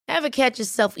Ever catch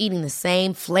yourself eating the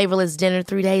same flavorless dinner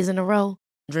 3 days in a row?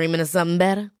 Dreaming of something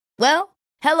better? Well,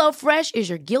 HelloFresh is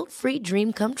your guilt-free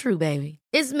dream come true, baby.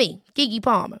 It's me, Keke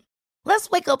Palmer. Let's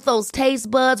wake up those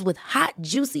taste buds with hot,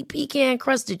 juicy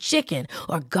pecan-crusted chicken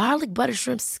or garlic butter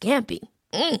shrimp scampi.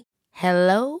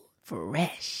 Hello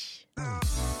Fresh.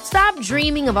 Stop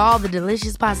dreaming of all the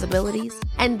delicious possibilities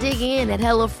and dig in at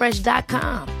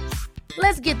HelloFresh.com.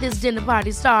 Let's get this dinner party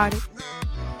started.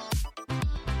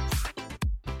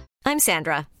 I'm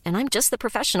Sandra, and I'm just the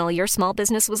professional your small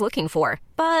business was looking for.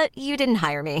 But you didn't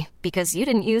hire me because you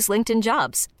didn't use LinkedIn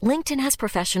Jobs. LinkedIn has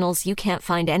professionals you can't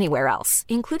find anywhere else,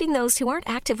 including those who aren't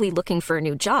actively looking for a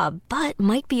new job, but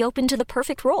might be open to the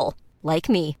perfect role, like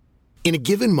me. In a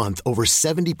given month, over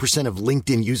 70% of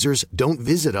LinkedIn users don't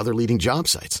visit other leading job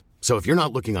sites. So if you're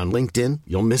not looking on LinkedIn,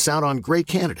 you'll miss out on great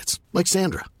candidates like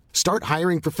Sandra. Start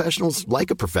hiring professionals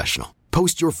like a professional.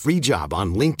 Post your free job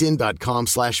on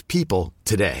linkedin.com/people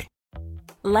today.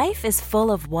 Life is full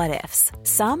of what-ifs.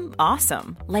 Some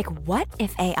awesome, like what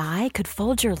if AI could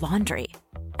fold your laundry?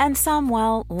 And some,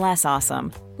 well, less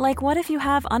awesome, like what if you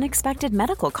have unexpected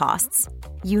medical costs?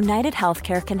 United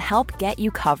Healthcare can help get you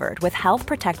covered with Health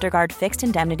Protector Guard fixed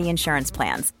indemnity insurance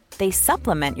plans. They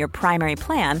supplement your primary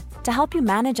plan to help you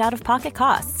manage out-of-pocket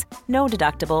costs. No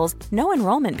deductibles, no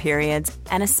enrollment periods,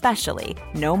 and especially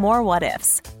no more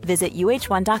what-ifs. Visit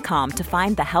uh1.com to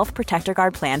find the Health Protector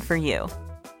Guard plan for you.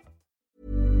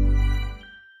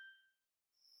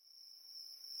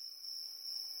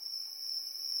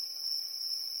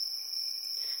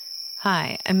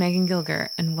 Hi, I'm Megan Gilger,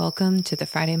 and welcome to the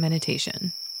Friday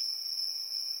Meditation.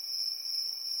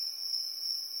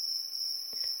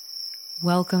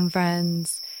 Welcome,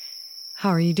 friends. How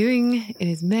are you doing? It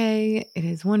is May. It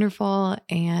is wonderful,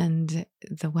 and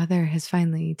the weather has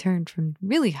finally turned from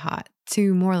really hot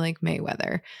to more like May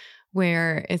weather,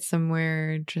 where it's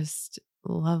somewhere just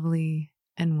lovely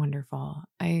and wonderful.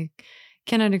 I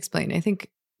cannot explain. I think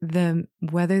the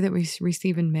weather that we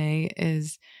receive in May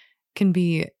can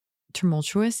be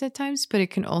tumultuous at times, but it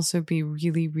can also be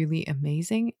really, really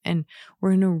amazing. And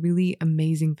we're in a really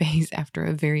amazing phase after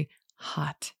a very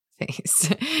hot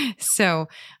phase. So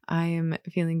I am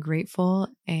feeling grateful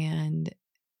and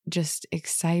just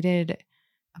excited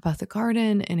about the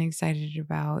garden and excited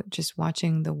about just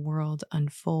watching the world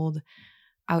unfold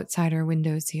outside our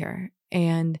windows here.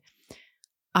 And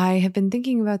I have been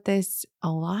thinking about this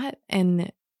a lot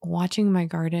and watching my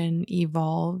garden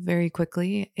evolve very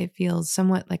quickly. It feels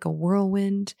somewhat like a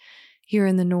whirlwind here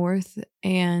in the north,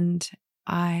 and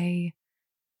I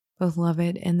both love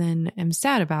it and then am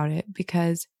sad about it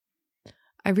because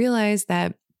I realize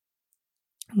that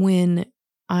when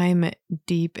I'm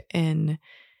deep in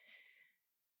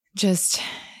just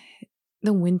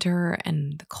the winter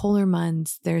and the colder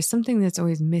months, there's something that's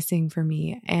always missing for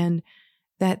me. And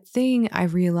that thing I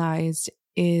realized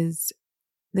is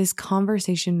this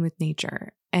conversation with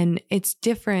nature. And it's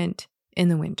different in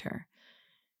the winter.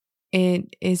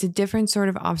 It is a different sort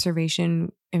of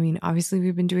observation. I mean, obviously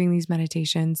we've been doing these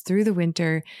meditations through the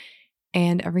winter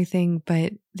and everything,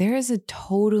 but there is a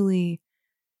totally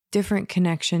different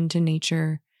connection to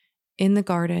nature in the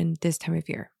garden this time of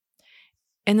year.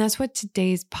 And that's what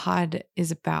today's pod is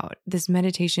about. This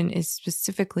meditation is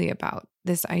specifically about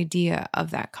this idea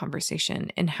of that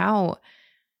conversation and how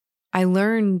I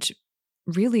learned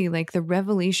really like the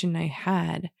revelation I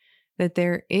had that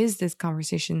there is this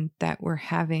conversation that we're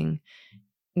having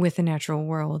with the natural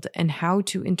world and how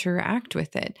to interact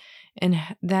with it, and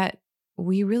that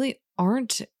we really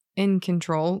aren't in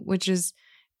control, which is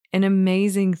an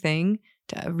amazing thing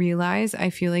to realize,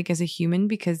 I feel like, as a human,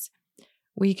 because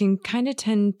we can kind of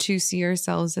tend to see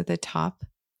ourselves at the top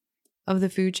of the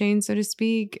food chain, so to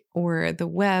speak, or the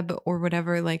web or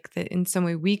whatever, like that in some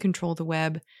way we control the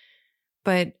web.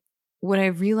 But what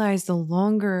I've realized, the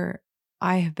longer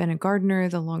I have been a gardener,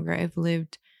 the longer I've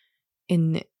lived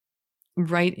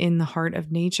right in the heart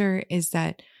of nature, is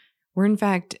that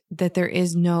that there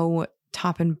is no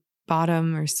top and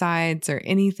bottom or sides or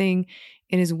anything.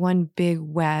 It is one big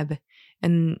web,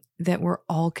 and that we're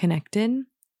all connected.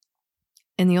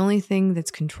 And the only thing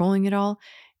that's controlling it all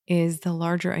is the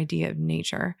larger idea of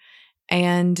nature.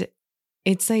 And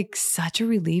it's like such a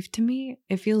relief to me.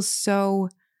 It feels so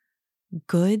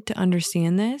good to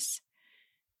understand this.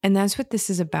 And that's what this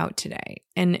is about today.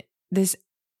 And this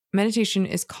meditation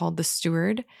is called the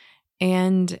Steward,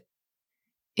 and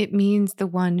it means the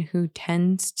one who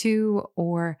tends to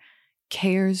or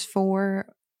cares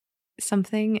for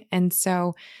something. And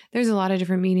so there's a lot of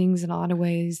different meanings and a lot of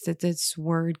ways that this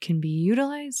word can be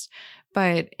utilized.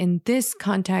 But in this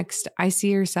context, I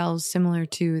see ourselves similar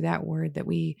to that word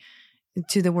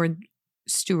to the word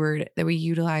steward that we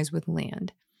utilize with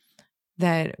land,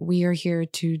 that we are here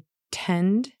to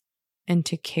tend and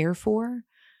to care for,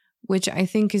 which I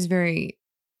think is very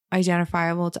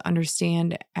identifiable to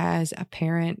understand as a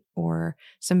parent or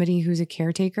somebody who's a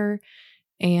caretaker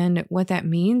and what that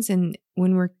means. And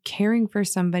when we're caring for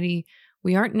somebody,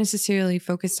 we aren't necessarily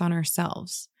focused on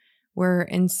ourselves. We're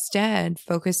instead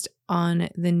focused on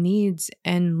the needs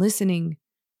and listening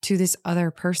to this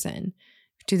other person,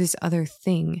 to this other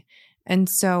thing. And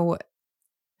so,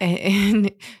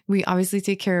 and we obviously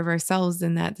take care of ourselves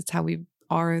in that. That's how we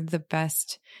are the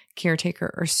best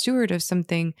caretaker or steward of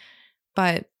something.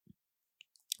 But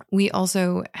we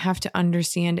also have to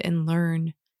understand and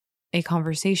learn a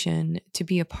conversation to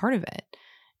be a part of it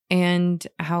and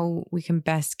how we can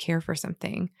best care for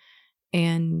something.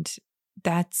 And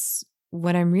that's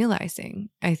what I'm realizing.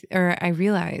 I've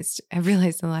realized in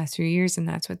the last few years, and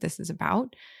that's what this is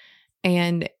about.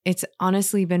 And it's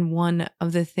honestly been one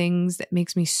of the things that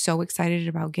makes me so excited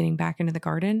about getting back into the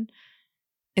garden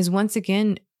is once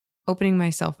again opening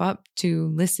myself up to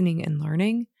listening and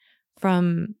learning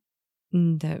from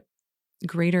the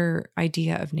greater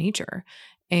idea of nature.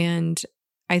 And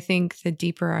I think the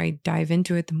deeper I dive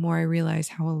into it, the more I realize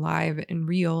how alive and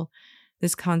real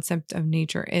this concept of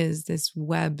nature is, this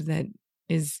web that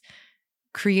is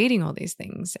creating all these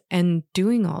things and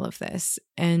doing all of this,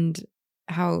 and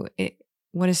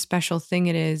what a special thing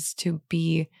it is to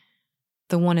be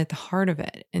the one at the heart of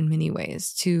it in many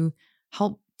ways, to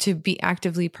help to be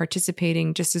actively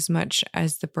participating just as much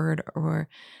as the bird or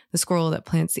the squirrel that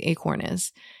plants the acorn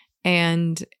is.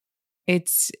 And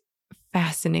it's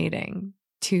fascinating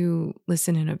to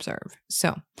listen and observe.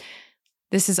 So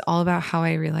this is all about how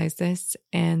I realize this.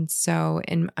 And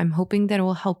I'm hoping that it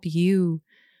will help you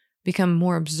become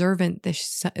more observant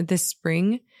this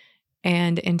spring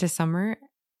and into summer,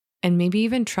 and maybe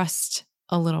even trust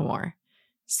a little more.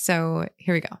 So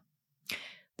here we go.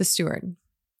 The steward.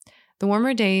 The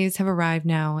warmer days have arrived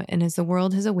now, and as the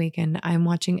world has awakened, I am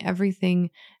watching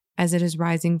everything as it is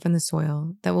rising from the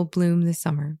soil that will bloom this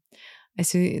summer. I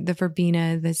see the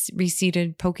verbena that's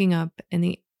reseeded poking up, and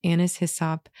the anise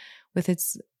hyssop with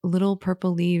its little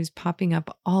purple leaves popping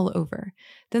up all over.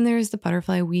 Then there is the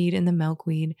butterfly weed and the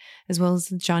milkweed, as well as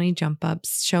the Johnny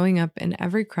jump-ups showing up in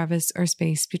every crevice or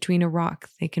space between a rock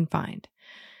they can find.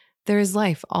 There is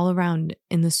life all around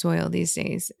in the soil these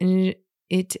days, and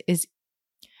it is,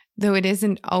 though it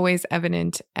isn't always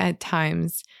evident at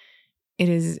times, it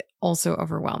is also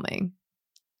overwhelming.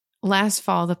 Last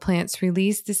fall, the plants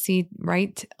released the seed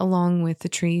right along with the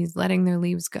trees, letting their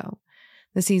leaves go.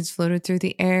 The seeds floated through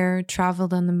the air,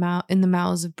 traveled in the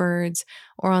mouths of birds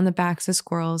or on the backs of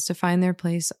squirrels to find their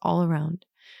place all around.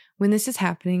 When this is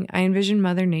happening, I envision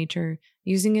Mother Nature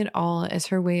using it all as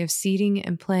her way of seeding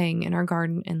and playing in our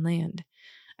garden and land.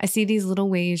 I see these little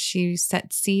ways she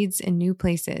sets seeds in new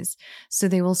places so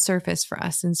they will surface for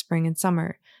us in spring and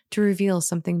summer to reveal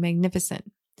something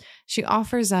magnificent. She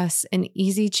offers us an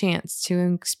easy chance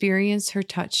to experience her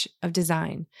touch of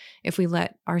design if we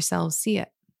let ourselves see it.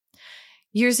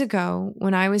 Years ago,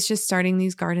 when I was just starting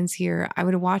these gardens here, I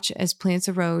would watch as plants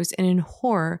arose and in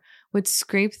horror would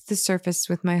scrape the surface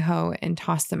with my hoe and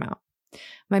toss them out.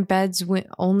 My beds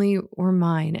only were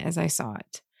mine as I saw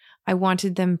it. I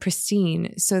wanted them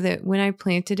pristine so that when I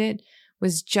planted it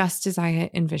was just as I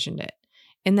had envisioned it.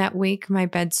 In that wake, my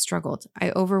beds struggled.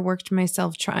 I overworked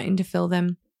myself trying to fill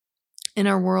them in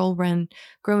our whirlwind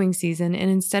growing season, and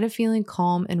instead of feeling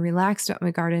calm and relaxed about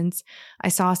my gardens, I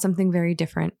saw something very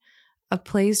different. A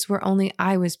place where only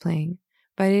I was playing,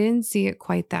 but I didn't see it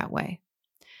quite that way.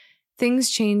 Things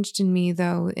changed in me,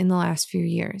 though, in the last few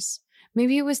years.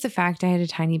 Maybe it was the fact I had a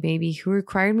tiny baby who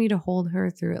required me to hold her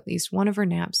through at least one of her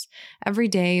naps every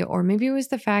day, or maybe it was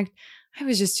the fact I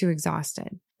was just too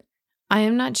exhausted. I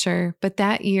am not sure, but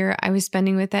that year I was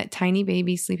spending with that tiny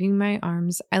baby sleeping in my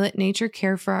arms, I let nature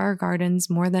care for our gardens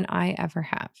more than I ever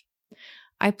have.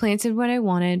 I planted what I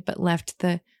wanted, but left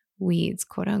the weeds,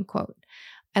 quote unquote.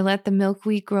 I let the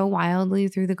milkweed grow wildly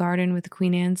through the garden with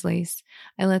Queen Anne's lace.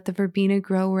 I let the verbena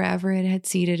grow wherever it had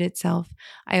seeded itself.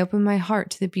 I opened my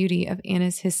heart to the beauty of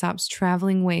anise hyssop's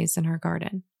traveling ways in our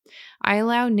garden. I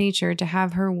allowed nature to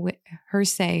have her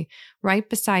say right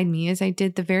beside me as I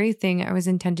did the very thing I was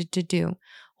intended to do,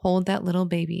 hold that little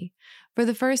baby. For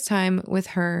the time with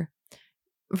her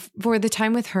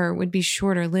would be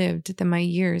shorter lived than my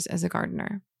years as a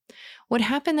gardener. What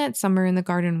happened that summer in the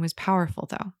garden was powerful,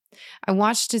 though. I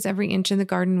watched as every inch in the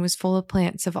garden was full of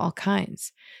plants of all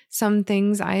kinds. Some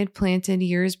things I had planted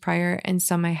years prior and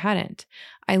some I hadn't.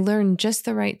 I learned just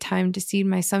the right time to seed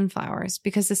my sunflowers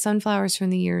because the sunflowers from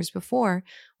the years before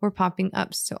were popping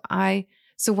up, so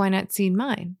why not seed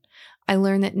mine? I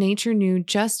learned that nature knew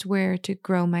just where to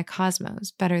grow my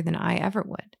cosmos better than I ever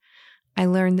would. I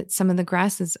learned that some of the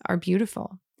grasses are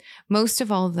beautiful. Most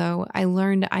of all, though, I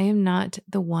learned I am not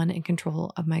the one in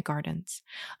control of my gardens.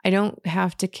 I don't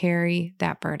have to carry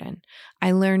that burden.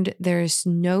 I learned there is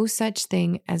no such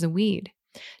thing as a weed,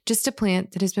 just a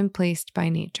plant that has been placed by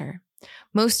nature.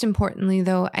 Most importantly,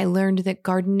 though, I learned that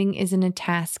gardening isn't a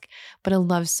task, but a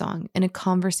love song and a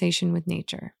conversation with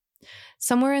nature.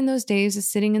 Somewhere in those days of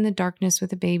sitting in the darkness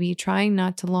with a baby, trying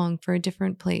not to long for a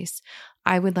different place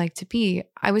I would like to be,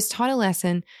 I was taught a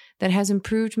lesson that has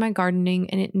improved my gardening,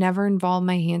 and it never involved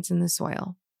my hands in the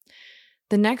soil.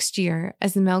 The next year,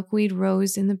 as the milkweed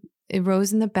rose in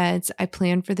the beds I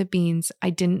planned for the beans,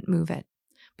 I didn't move it,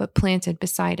 but planted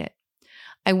beside it.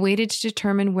 I waited to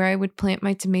determine where I would plant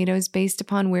my tomatoes based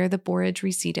upon where the borage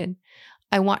receded.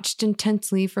 I watched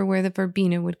intensely for where the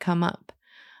verbena would come up.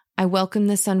 I welcomed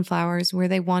the sunflowers where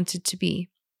they wanted to be.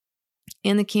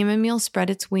 And the chamomile spread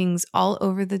its wings all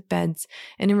over the beds,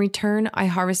 and in return, I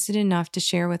harvested enough to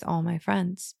share with all my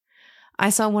friends. I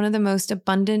saw one of the most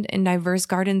abundant and diverse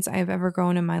gardens I have ever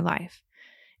grown in my life.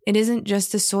 It isn't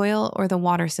just the soil or the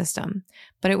water system,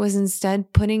 but it was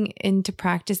instead putting into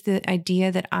practice the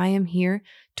idea that I am here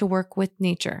to work with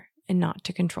nature and not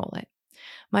to control it.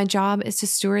 My job is to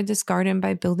steward this garden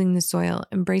by building the soil,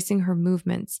 embracing her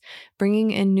movements,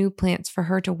 bringing in new plants for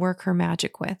her to work her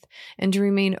magic with, and to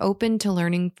remain open to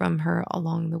learning from her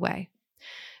along the way.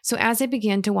 So as I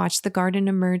began to watch the garden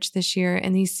emerge this year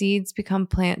and these seeds become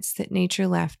plants that nature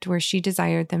left where she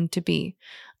desired them to be,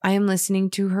 I am listening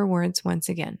to her words once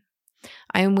again.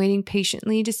 I am waiting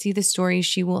patiently to see the story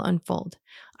she will unfold.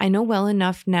 I know well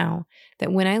enough now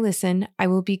that when I listen, I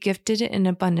will be gifted in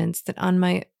abundance that on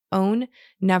my own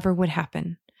never would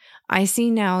happen. I see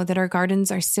now that our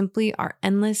gardens are simply our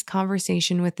endless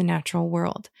conversation with the natural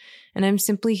world, and I'm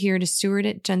simply here to steward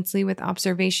it gently with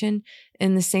observation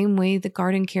in the same way the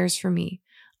garden cares for me.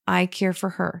 I care for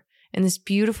her, in this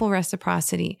beautiful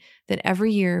reciprocity that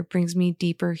every year brings me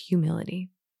deeper humility.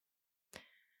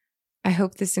 I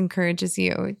hope this encourages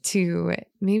you to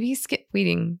maybe skip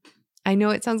weeding. I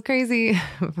know it sounds crazy,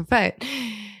 but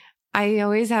I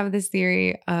always have this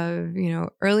theory of,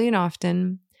 early and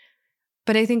often,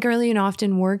 but I think early and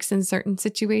often works in certain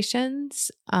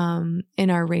situations. In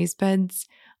our raised beds,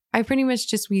 I pretty much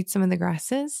just weed some of the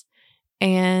grasses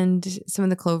and some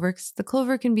of the clover. The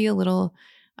clover can be a little,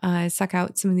 suck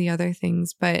out some of the other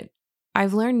things, but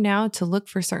I've learned now to look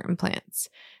for certain plants,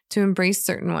 to embrace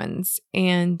certain ones,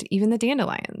 and even the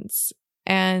dandelions.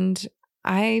 And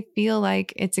I feel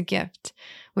like it's a gift.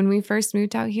 When we first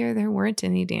moved out here, there weren't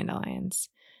any dandelions.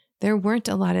 There weren't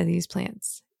a lot of these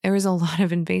plants. There was a lot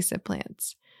of invasive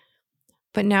plants.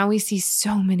 But now we see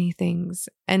so many things,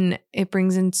 and it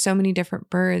brings in so many different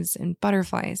birds and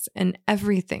butterflies and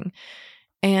everything.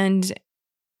 And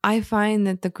I find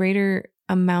that the greater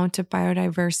amount of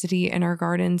biodiversity in our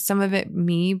garden, some of it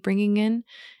me bringing in,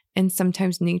 and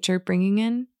sometimes nature bringing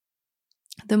in,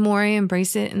 the more I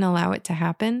embrace it and allow it to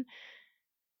happen,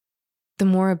 the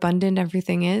more abundant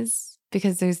everything is,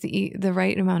 because there's the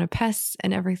right amount of pests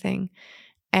and everything,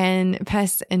 and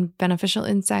pests and beneficial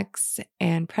insects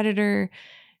and predator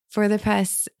for the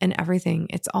pests and everything.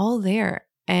 It's all there.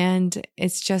 And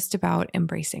it's just about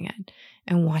embracing it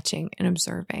and watching and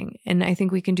observing. And I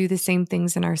think we can do the same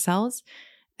things in ourselves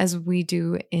as we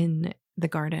do in the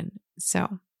garden.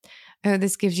 So I hope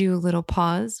this gives you a little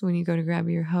pause when you go to grab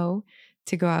your hoe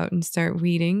to go out and start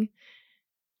weeding,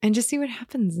 and just see what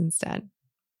happens instead.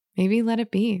 Maybe let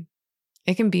it be.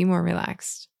 It can be more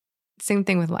relaxed. Same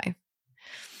thing with life.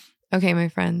 Okay, my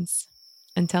friends.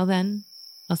 Until then,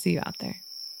 I'll see you out there.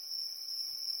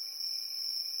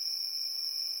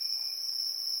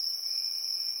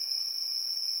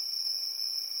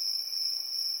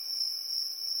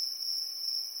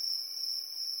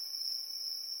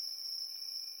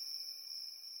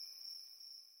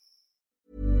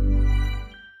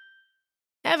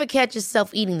 Ever catch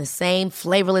yourself eating the same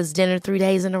flavorless dinner 3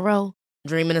 days in a row?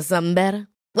 Dreaming of something better?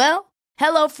 Well,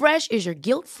 HelloFresh is your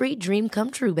guilt-free dream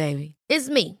come true, baby. It's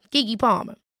me, Keke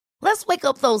Palmer. Let's wake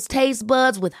up those taste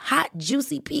buds with hot,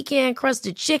 juicy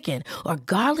pecan-crusted chicken or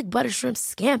garlic butter shrimp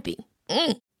scampi.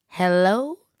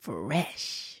 Hello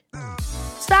Fresh.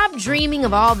 Stop dreaming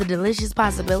of all the delicious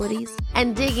possibilities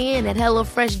and dig in at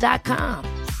HelloFresh.com.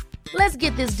 Let's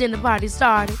get this dinner party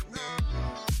started.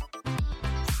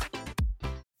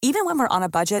 Even when we're on a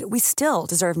budget, we still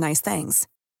deserve nice things.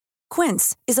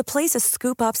 Quince is a place to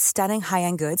scoop up stunning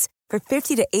high-end goods for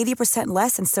 50 to 80%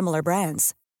 less than similar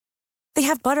brands. They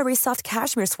have buttery soft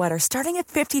cashmere sweaters starting at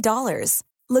 $50,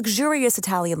 luxurious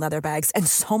Italian leather bags, and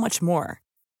so much more.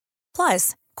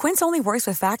 Plus, Quince only works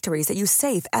with factories that use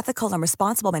safe, ethical, and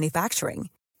responsible manufacturing.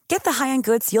 Get the high-end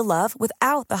goods you'll love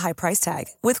without the high price tag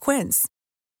with Quince.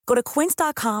 Go to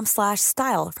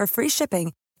quince.com/style for free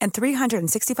shipping and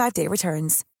 365-day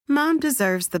returns. Mom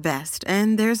deserves the best,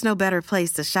 and there's no better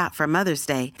place to shop for Mother's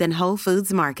Day than Whole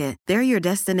Foods Market. They're your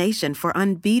destination for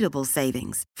unbeatable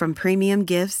savings, from premium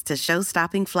gifts to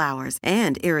show-stopping flowers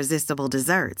and irresistible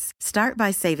desserts. Start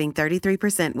by saving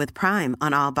 33% with Prime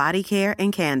on all body care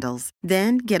and candles.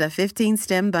 Then get a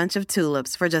 15-stem bunch of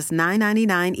tulips for just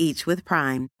 $9.99 each with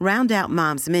Prime. Round out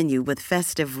Mom's menu with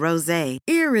festive rosé,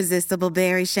 irresistible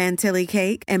berry chantilly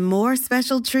cake, and more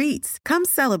special treats. Come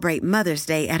celebrate Mother's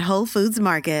Day at Whole Foods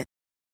Market.